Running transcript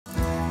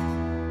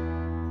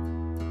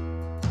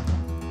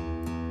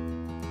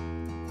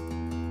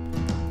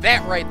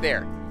That right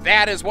there.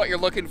 That is what you're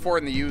looking for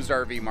in the used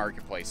RV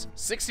marketplace.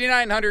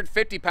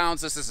 6,950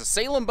 pounds. This is a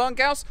Salem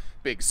Bunkhouse.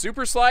 Big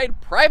super slide,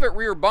 private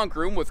rear bunk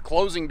room with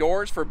closing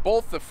doors for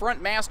both the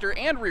front master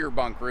and rear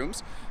bunk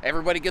rooms.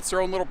 Everybody gets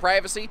their own little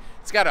privacy.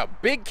 It's got a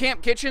big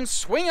camp kitchen,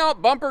 swing out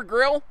bumper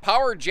grill,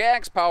 power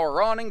jacks,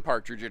 power awning,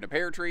 partridge in a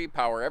pear tree,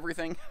 power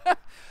everything.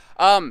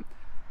 And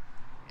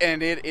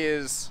it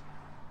is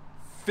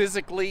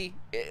physically,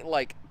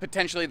 like,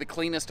 potentially the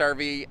cleanest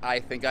RV I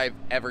think I've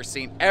ever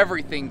seen.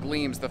 Everything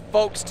gleams. The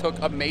folks took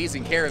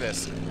amazing care of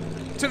this.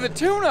 To the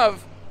tune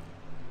of,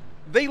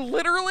 they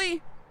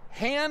literally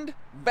hand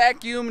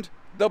vacuumed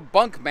the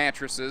bunk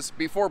mattresses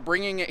before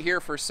bringing it here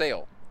for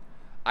sale.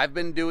 I've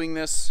been doing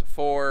this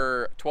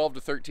for 12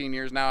 to 13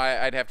 years now.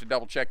 I'd have to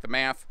double check the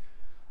math.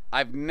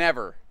 I've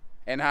never,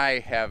 and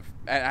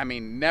I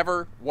mean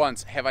never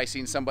once have I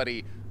seen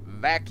somebody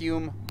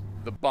vacuum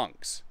the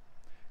bunks.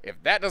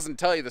 If that doesn't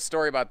tell you the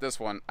story about this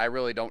one, I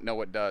really don't know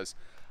what does.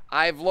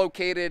 I've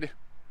located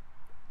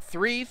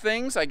 3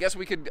 things I guess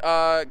we could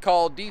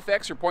call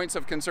defects or points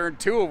of concern,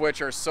 2 of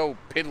which are so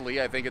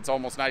piddly I think it's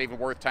almost not even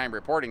worth time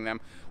reporting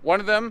them. One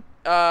of them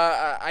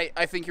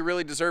I think you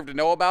really deserve to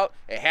know about.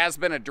 It has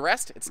been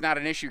addressed. It's not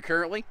an issue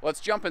currently.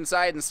 Let's jump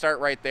inside and start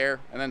right there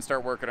and then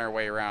start working our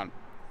way around.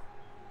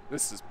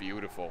 This is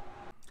beautiful.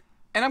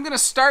 And I'm going to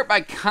start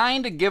by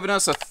kind of giving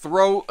us a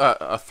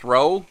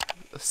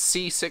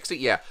C60,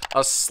 yeah,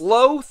 a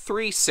slow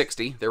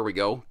 360, there we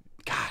go,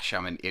 gosh,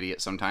 I'm an idiot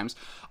sometimes,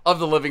 of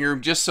the living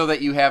room, just so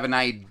that you have an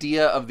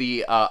idea of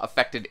the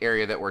affected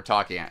area that we're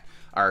talking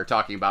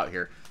about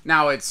here.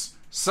 Now, it's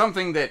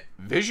something that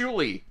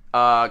visually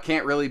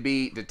can't really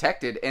be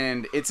detected,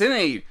 and it's in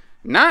a,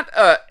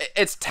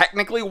 it's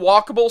technically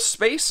walkable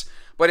space,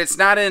 but it's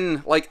not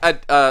in, like,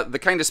 the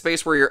kind of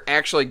space where you're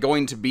actually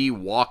going to be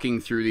walking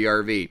through the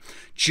RV.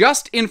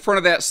 Just in front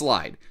of that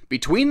slide,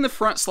 between the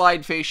front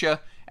slide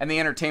fascia and the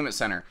entertainment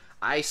center,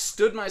 I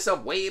stood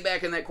myself way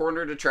back in that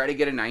corner to try to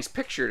get a nice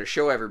picture to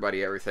show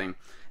everybody everything.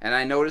 And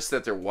I noticed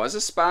that there was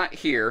a spot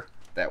here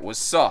that was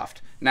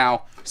soft.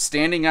 Now,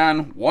 standing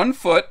on one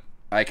foot,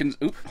 I can,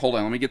 hold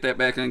on, let me get that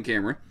back on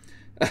camera.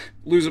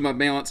 Losing my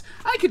balance.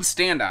 I can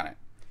stand on it.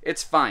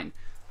 It's fine.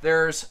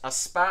 There's a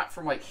spot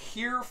from like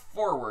here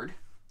forward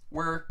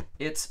where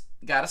it's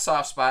got a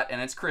soft spot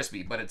and it's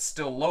crispy, but it's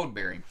still load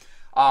bearing.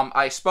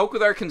 I spoke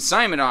with our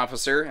consignment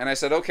officer and I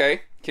said,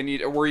 okay,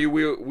 were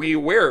you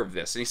aware of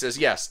this? And he says,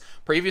 yes.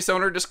 Previous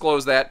owner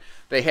disclosed that.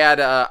 They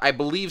had, I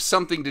believe,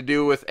 something to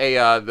do with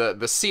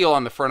the seal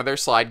on the front of their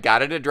slide.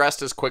 Got it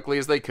addressed as quickly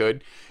as they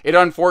could. It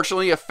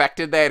unfortunately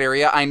affected that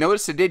area. I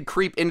noticed it did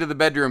creep into the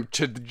bedroom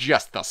to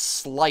just the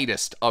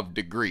slightest of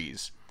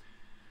degrees.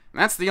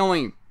 And that's the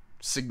only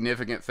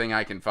significant thing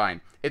I can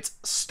find. It's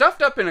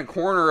stuffed up in a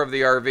corner of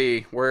the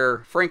RV where,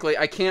 frankly,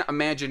 I can't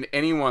imagine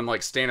anyone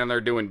like standing there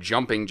doing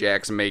jumping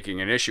jacks and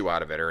making an issue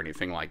out of it or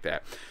anything like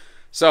that.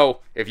 So,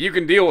 if you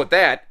can deal with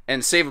that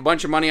and save a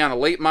bunch of money on a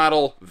late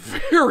model,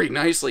 very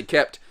nicely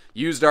kept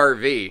used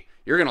RV,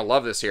 you're going to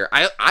love this here.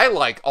 I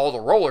like all the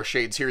roller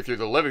shades here through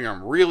the living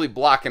room, really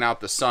blocking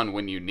out the sun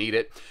when you need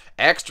it.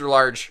 Extra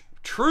large,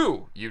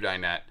 true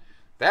U-dinette.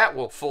 That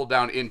will fold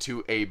down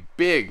into a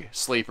big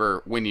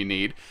sleeper when you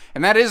need.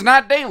 And that is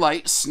not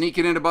daylight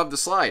sneaking in above the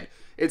slide.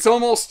 It's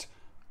almost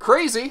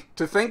crazy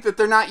to think that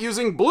they're not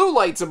using blue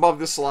lights above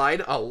the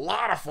slide. A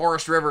lot of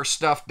Forest River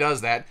stuff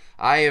does that.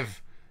 I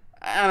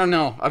don't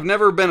know. I've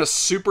never been a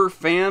super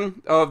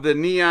fan of the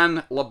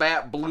neon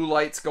Labatt blue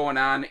lights going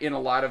on in a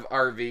lot of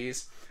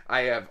RVs.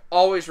 I have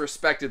always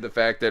respected the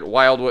fact that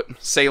Wildwood,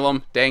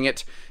 Salem, dang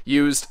it,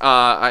 used,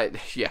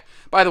 yeah.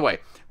 By the way,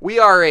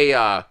 we're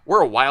a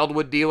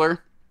Wildwood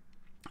dealer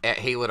at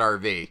Haylett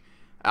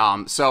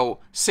RV.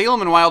 So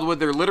Salem and Wildwood,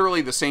 they're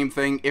literally the same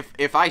thing.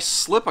 If I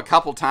slip a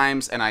couple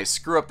times and I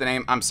screw up the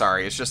name, I'm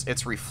sorry.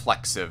 It's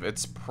reflexive.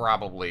 It's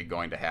probably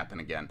going to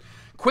happen again.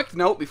 Quick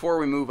note before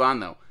we move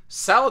on, though.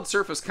 Solid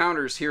surface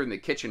counters here in the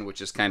kitchen,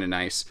 which is kind of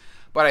nice.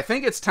 But I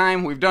think it's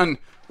time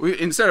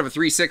instead of a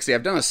 360,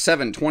 I've done a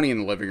 720 in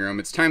the living room.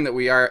 It's time that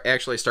we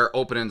actually start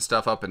opening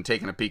stuff up and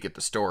taking a peek at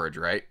the storage,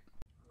 right?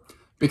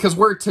 Because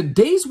where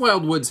today's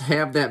Wildwoods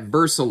have that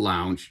Versa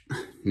Lounge,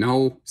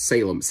 no,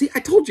 Salem. See, I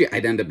told you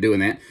I'd end up doing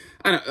that.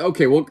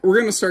 Okay, well, we're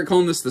going to start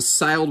calling this the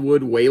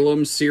Sildwood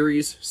Whalum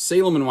series.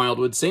 Salem and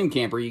Wildwood, same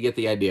camper, you get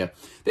the idea.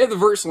 They have the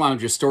Versa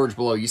Lounge with storage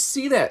below. You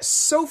see that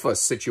sofa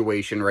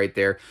situation right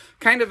there,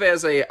 kind of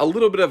as a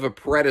little bit of a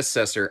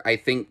predecessor, I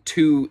think,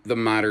 to the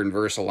modern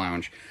Versa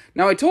Lounge.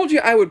 Now, I told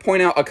you I would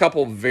point out a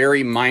couple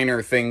very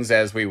minor things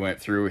as we went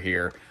through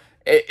here.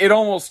 It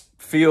almost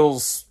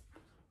feels,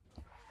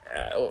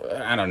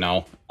 I don't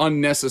know,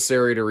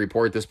 unnecessary to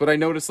report this, but I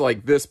noticed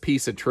like this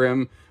piece of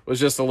trim was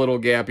just a little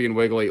gappy and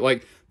wiggly.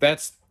 Like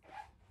that's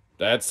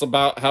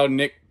about how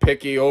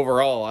nitpicky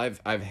overall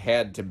I've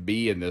had to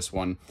be in this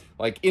one.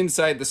 Like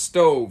inside the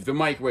stove, the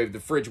microwave, the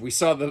fridge, we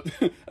saw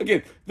the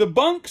again, the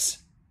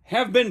bunks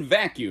have been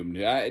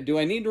vacuumed. Do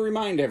I need to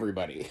remind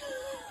everybody?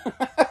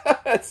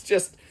 It's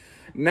just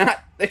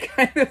not the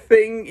kind of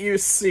thing you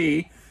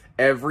see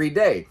every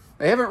day.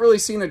 I haven't really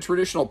seen a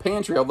traditional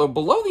pantry, although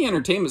below the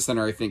entertainment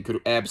center I think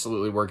could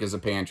absolutely work as a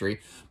pantry.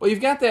 But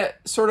you've got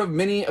that sort of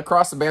mini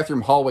across the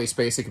bathroom hallway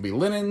space. It could be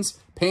linens,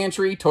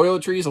 pantry,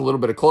 toiletries, a little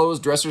bit of clothes,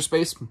 dresser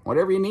space,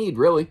 whatever you need,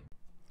 really.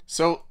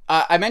 So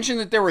I mentioned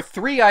that there were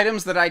 3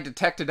 items that I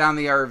detected on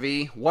the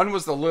RV. One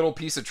was the little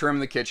piece of trim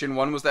in the kitchen.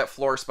 One was that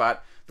floor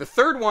spot. The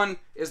third one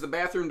is the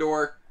bathroom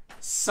door.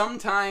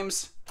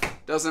 Sometimes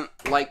doesn't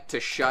like to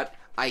shut.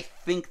 I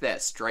think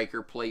that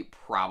striker plate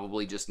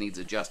probably just needs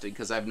adjusted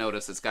because I've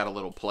noticed it's got a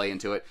little play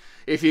into it.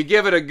 If you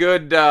give it a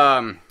good,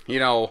 you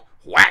know,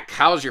 whack,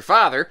 how's your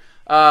father?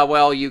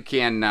 Well, you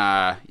can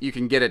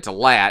get it to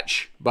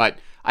latch, but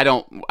I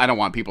don't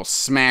want people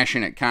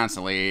smashing it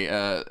constantly.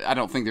 I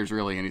don't think there's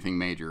really anything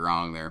major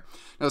wrong there.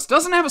 Now, this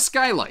doesn't have a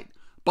skylight,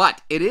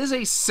 but it is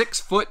a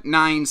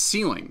 6'9"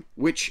 ceiling,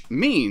 which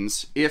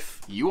means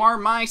if you are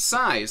my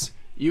size,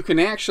 you can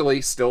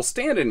actually still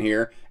stand in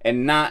here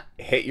and not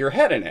hit your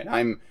head in it.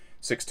 I'm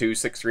 6'2",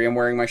 6'3", I'm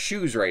wearing my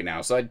shoes right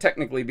now, so I'd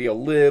technically be a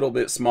little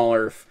bit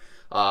smaller if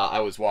I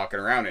was walking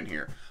around in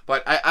here.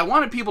 But I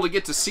wanted people to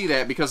get to see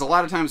that because a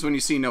lot of times when you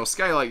see no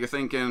skylight, you're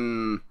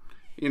thinking,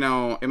 you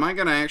know, am I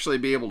going to actually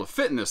be able to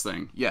fit in this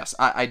thing? Yes,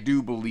 I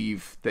do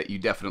believe that you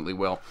definitely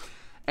will.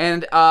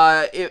 And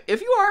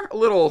if you are a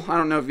little, I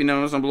don't know if you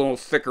noticed, I'm a little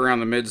thick around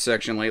the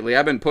midsection lately.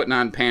 I've been putting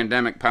on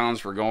pandemic pounds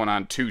for going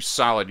on 2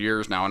 solid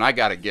years now, and I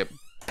got to get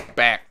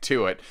back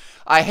to it.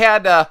 I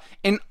had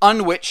an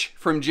unwich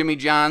from Jimmy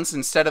John's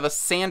instead of a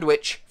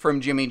sandwich from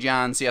Jimmy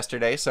John's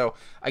yesterday, so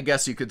I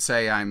guess you could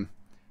say I'm,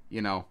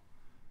 you know,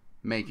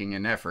 making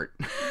an effort.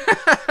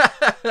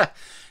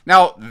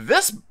 Now,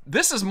 this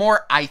is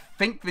more, I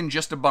think, than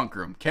just a bunk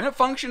room. Can it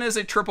function as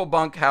a triple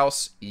bunk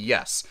house?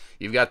 Yes.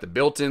 You've got the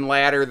built-in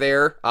ladder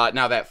there.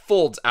 Now, that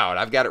folds out.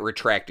 I've got it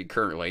retracted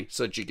currently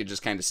so that you could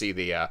just kind of see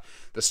the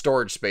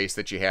storage space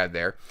that you had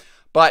there.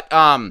 But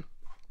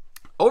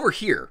over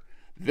here,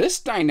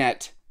 this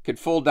dinette could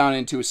fold down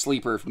into a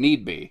sleeper if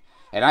need be.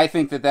 And I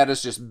think that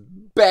is just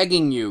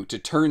begging you to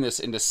turn this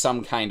into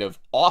some kind of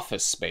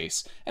office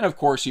space. And of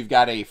course, you've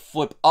got a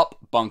flip-up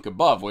bunk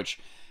above, which,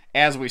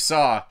 as we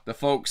saw, the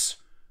folks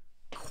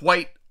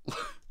quite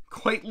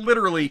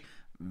literally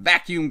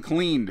vacuum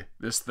cleaned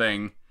this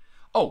thing.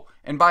 Oh,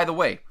 and by the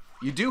way,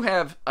 you do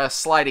have a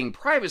sliding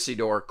privacy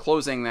door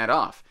closing that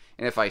off.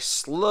 And if I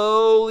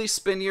slowly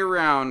spin you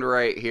around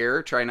right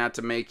here, try not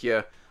to make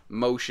you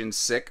motion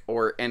sick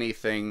or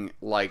anything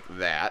like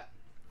that,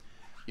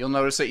 you'll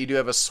notice that you do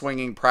have a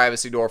swinging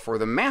privacy door for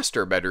the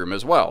master bedroom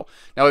as well.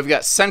 Now we've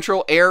got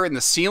central air in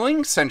the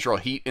ceiling, central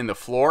heat in the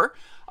floor.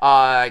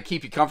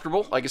 Keep you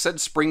comfortable. Like I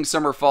said, spring,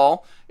 summer,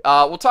 fall.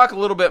 We'll talk a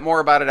little bit more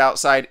about it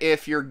outside.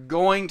 If you're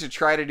going to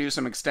try to do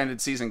some extended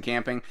season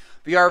camping,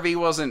 the RV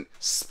wasn't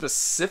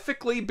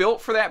specifically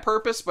built for that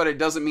purpose, but it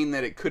doesn't mean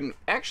that it couldn't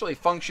actually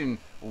function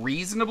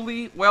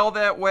reasonably well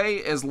that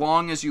way as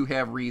long as you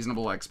have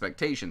reasonable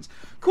expectations.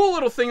 Cool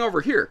little thing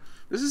over here.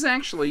 This is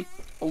actually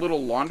a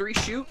little laundry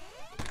chute.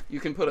 You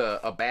can put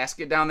a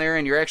basket down there,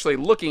 and you're actually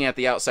looking at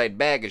the outside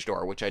baggage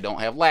door, which I don't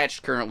have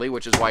latched currently,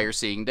 which is why you're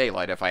seeing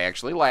daylight. If I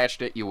actually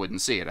latched it, you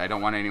wouldn't see it. I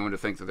don't want anyone to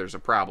think that there's a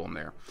problem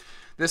there.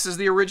 This is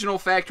the original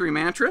factory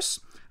mattress.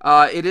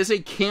 It is a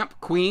camp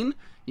queen.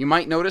 You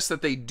might notice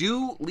that they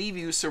do leave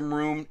you some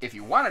room. If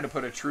you wanted to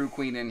put a true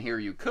queen in here,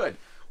 you could.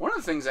 One of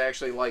the things I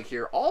actually like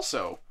here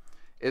also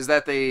is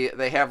that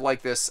they have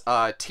like this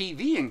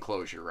TV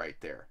enclosure right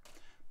there.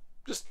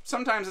 Just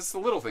sometimes it's the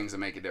little things that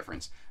make a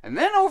difference. And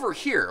then over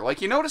here,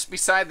 like you notice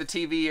beside the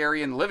TV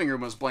area in the living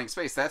room was blank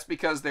space. That's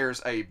because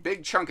there's a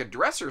big chunk of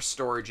dresser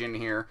storage in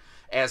here,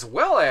 as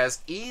well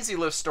as easy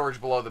lift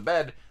storage below the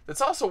bed that's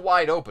also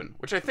wide open,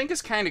 which I think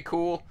is kind of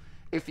cool.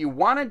 If you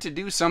wanted to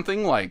do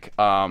something like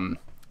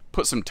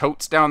put some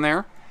totes down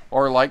there,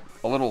 or like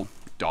a little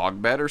dog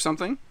bed or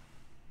something,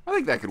 I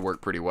think that could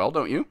work pretty well,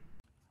 don't you?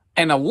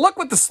 And a look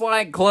with the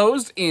slide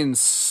closed in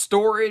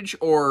storage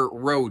or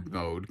road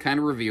mode kind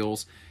of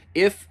reveals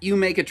if you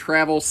make a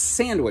travel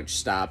sandwich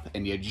stop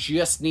and you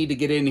just need to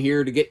get in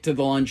here to get to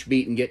the lunch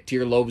beat and get to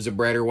your loaves of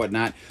bread or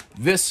whatnot,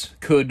 this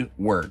could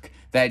work.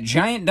 That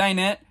giant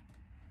dinette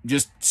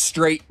just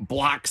straight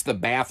blocks the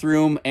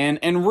bathroom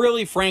and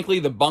really, frankly,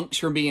 the bunks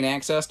from being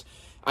accessed.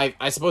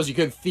 I suppose you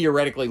could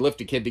theoretically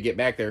lift a kid to get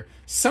back there.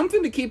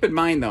 Something to keep in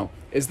mind, though,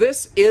 is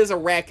this is a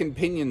rack and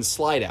pinion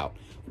slide out.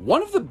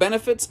 One of the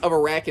benefits of a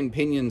rack and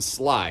pinion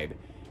slide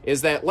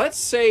is that, let's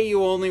say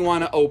you only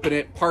want to open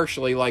it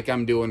partially like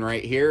I'm doing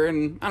right here,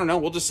 and I don't know,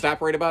 we'll just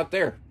stop right about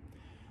there.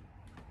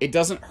 It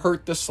doesn't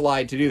hurt the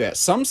slide to do that.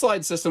 Some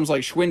slide systems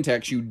like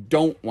Schwintex, you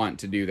don't want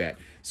to do that.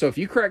 So if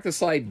you crack the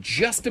slide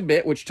just a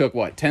bit, which took,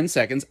 what, 10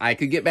 seconds, I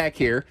could get back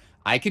here,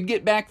 I could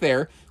get back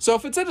there. So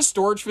if it's at a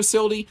storage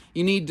facility,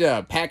 you need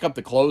to pack up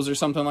the clothes or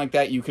something like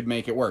that, you could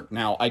make it work.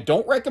 Now, I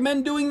don't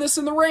recommend doing this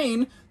in the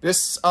rain.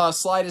 This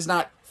slide is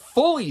not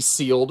fully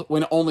sealed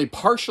when only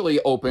partially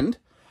opened.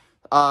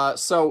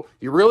 So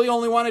you really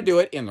only want to do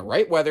it in the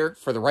right weather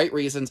for the right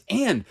reasons,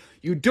 and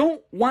you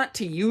don't want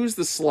to use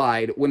the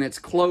slide when it's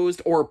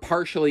closed or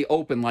partially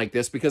open like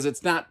this because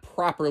it's not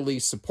properly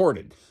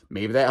supported.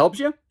 Maybe that helps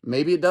you,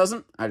 maybe it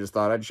doesn't. I just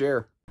thought I'd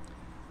share.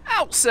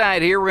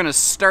 Outside here, we're going to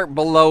start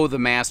below the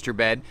master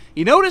bed.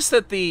 You notice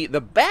that the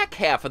back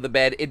half of the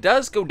bed, it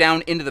does go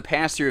down into the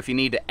pass-through if you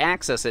need to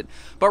access it.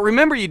 But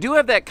remember, you do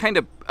have that kind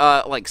of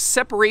like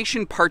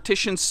separation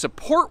partition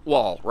support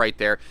wall right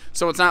there.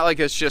 So it's not like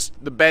it's just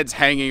the bed's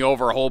hanging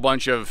over a whole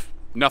bunch of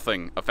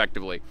nothing,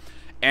 effectively.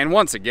 And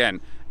once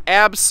again,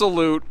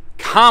 absolute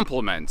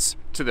compliments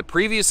to the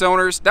previous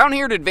owners. Down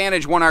here at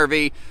Advantage One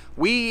RV,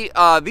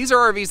 these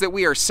are RVs that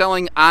we are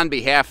selling on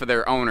behalf of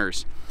their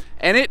owners.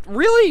 And it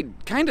really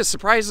kind of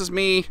surprises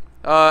me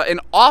and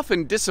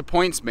often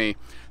disappoints me,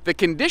 the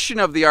condition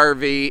of the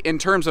RV in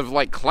terms of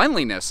like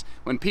cleanliness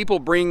when people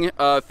bring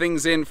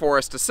things in for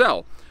us to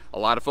sell. A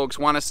lot of folks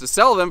want us to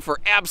sell them for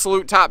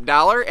absolute top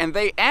dollar, and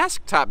they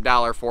ask top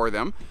dollar for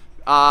them,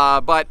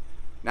 but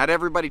not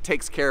everybody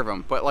takes care of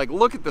them. But like,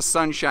 look at the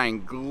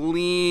sunshine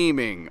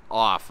gleaming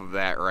off of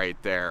that right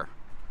there.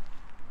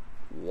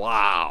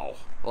 Wow.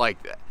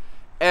 Like that.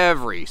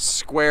 Every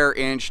square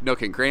inch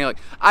nook and cranny. Like,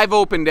 I've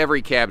opened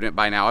every cabinet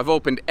by now. I've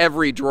opened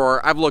every drawer.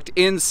 I've looked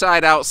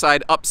inside,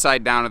 outside,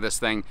 upside down of this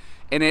thing,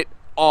 and it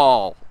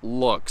all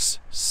looks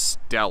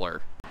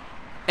stellar.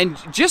 And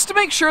just to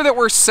make sure that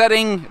we're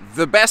setting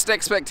the best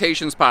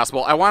expectations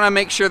possible, I want to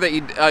make sure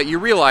that you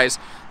realize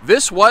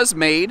this was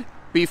made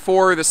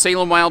before the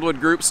Salem Wildwood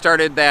Group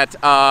started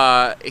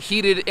that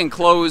heated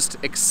enclosed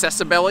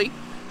accessibility.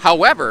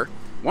 However,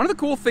 one of the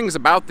cool things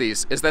about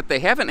these is that they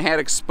haven't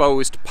had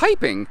exposed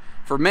piping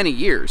for many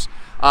years.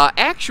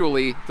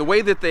 Actually, the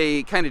way that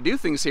they kind of do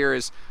things here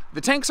is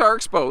the tanks are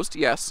exposed,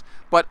 yes,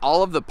 but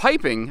all of the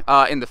piping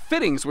and the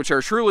fittings, which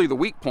are truly the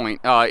weak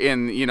point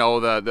in, you know,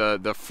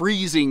 the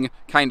freezing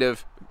kind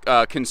of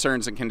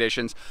concerns and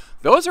conditions,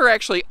 those are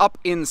actually up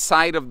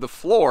inside of the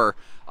floor,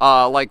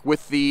 like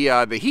with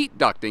the heat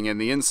ducting and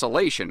the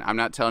insulation. I'm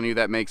not telling you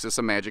that makes this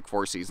a Magic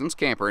Four Seasons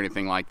camp or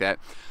anything like that.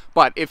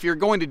 But if you're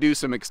going to do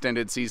some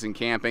extended season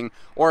camping,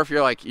 or if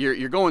you're like,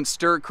 you're going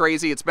stir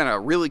crazy, it's been a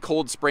really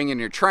cold spring and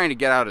you're trying to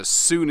get out as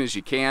soon as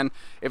you can,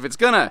 if it's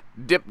gonna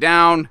dip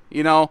down,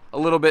 you know, a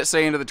little bit,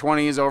 say into the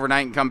 20s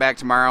overnight and come back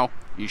tomorrow,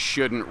 you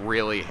shouldn't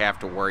really have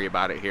to worry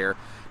about it here.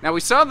 Now we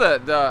saw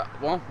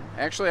well,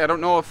 actually I don't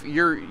know if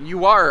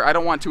you are, I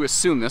don't want to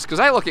assume this, because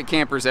I look at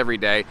campers every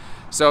day,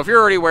 so if you're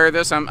already aware of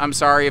this, I'm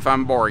sorry if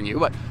I'm boring you,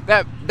 but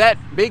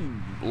that big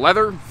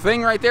leather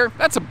thing right there,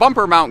 that's a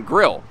bumper mount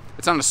grill.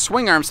 It's on a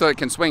swing arm so it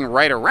can swing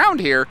right around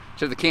here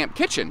to the camp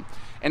kitchen.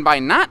 And by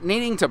not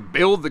needing to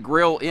build the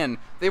grill in,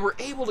 they were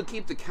able to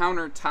keep the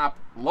countertop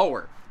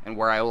lower. And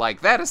where I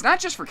like that, it's not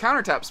just for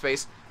countertop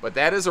space, but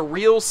that is a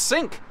real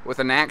sink with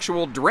an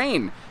actual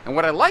drain. And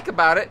what I like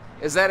about it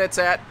is that it's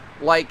at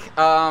like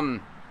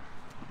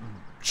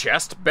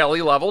chest,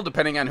 belly level,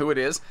 depending on who it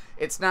is.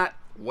 It's not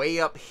way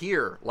up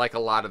here like a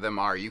lot of them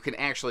are. You can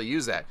actually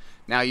use that.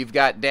 Now you've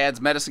got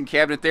Dad's medicine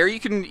cabinet there. You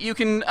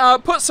can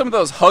put some of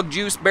those hug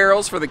juice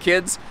barrels for the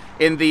kids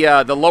in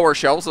the lower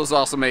shelves. Those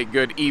also make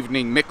good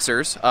evening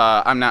mixers.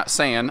 I'm not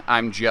saying,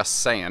 I'm just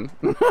saying.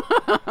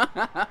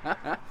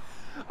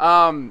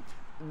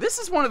 This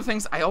is one of the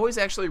things I always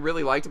actually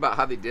really liked about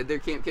how they did their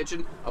camp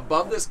kitchen.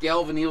 Above this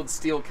galvanized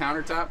steel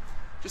countertop,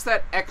 just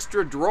that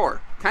extra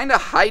drawer, kind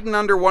of hiding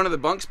under one of the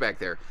bunks back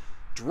there.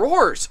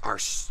 Drawers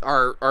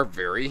are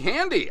very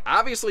handy.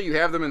 Obviously, you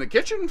have them in the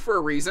kitchen for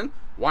a reason.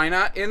 Why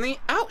not in the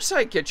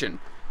outside kitchen?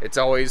 It's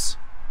always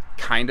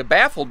kind of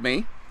baffled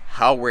me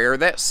how rare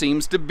that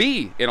seems to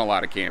be in a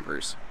lot of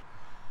campers.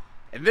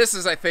 And this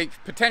is, I think,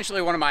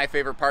 potentially one of my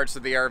favorite parts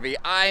of the RV.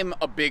 I'm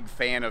a big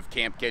fan of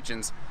camp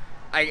kitchens.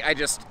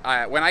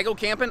 When I go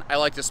camping, I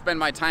like to spend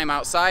my time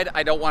outside.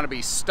 I don't want to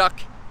be stuck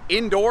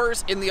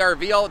indoors in the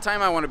RV all the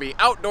time. I want to be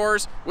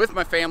outdoors with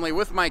my family,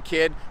 with my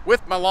kid,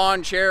 with my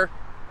lawn chair,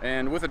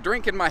 and with a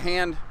drink in my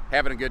hand,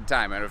 having a good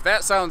time. And if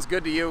that sounds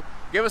good to you,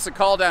 give us a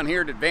call down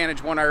here at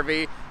Advantage One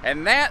RV.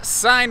 And that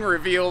sign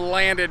reveal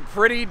landed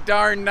pretty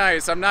darn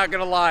nice. I'm not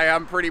gonna lie,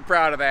 I'm pretty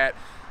proud of that.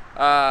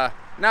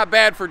 Not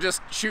bad for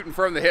just shooting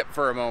from the hip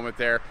for a moment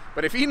there.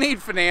 But if you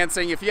need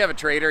financing, if you have a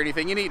trade or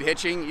anything, you need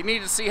hitching, you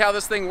need to see how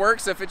this thing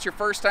works, if it's your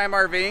first time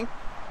RVing,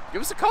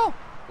 give us a call.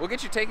 We'll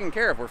get you taken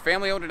care of. We're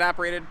family owned and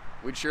operated.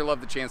 We'd sure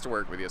love the chance to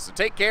work with you. So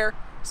take care,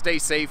 stay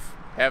safe,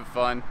 have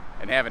fun,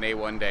 and have an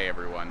A1 day,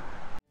 everyone.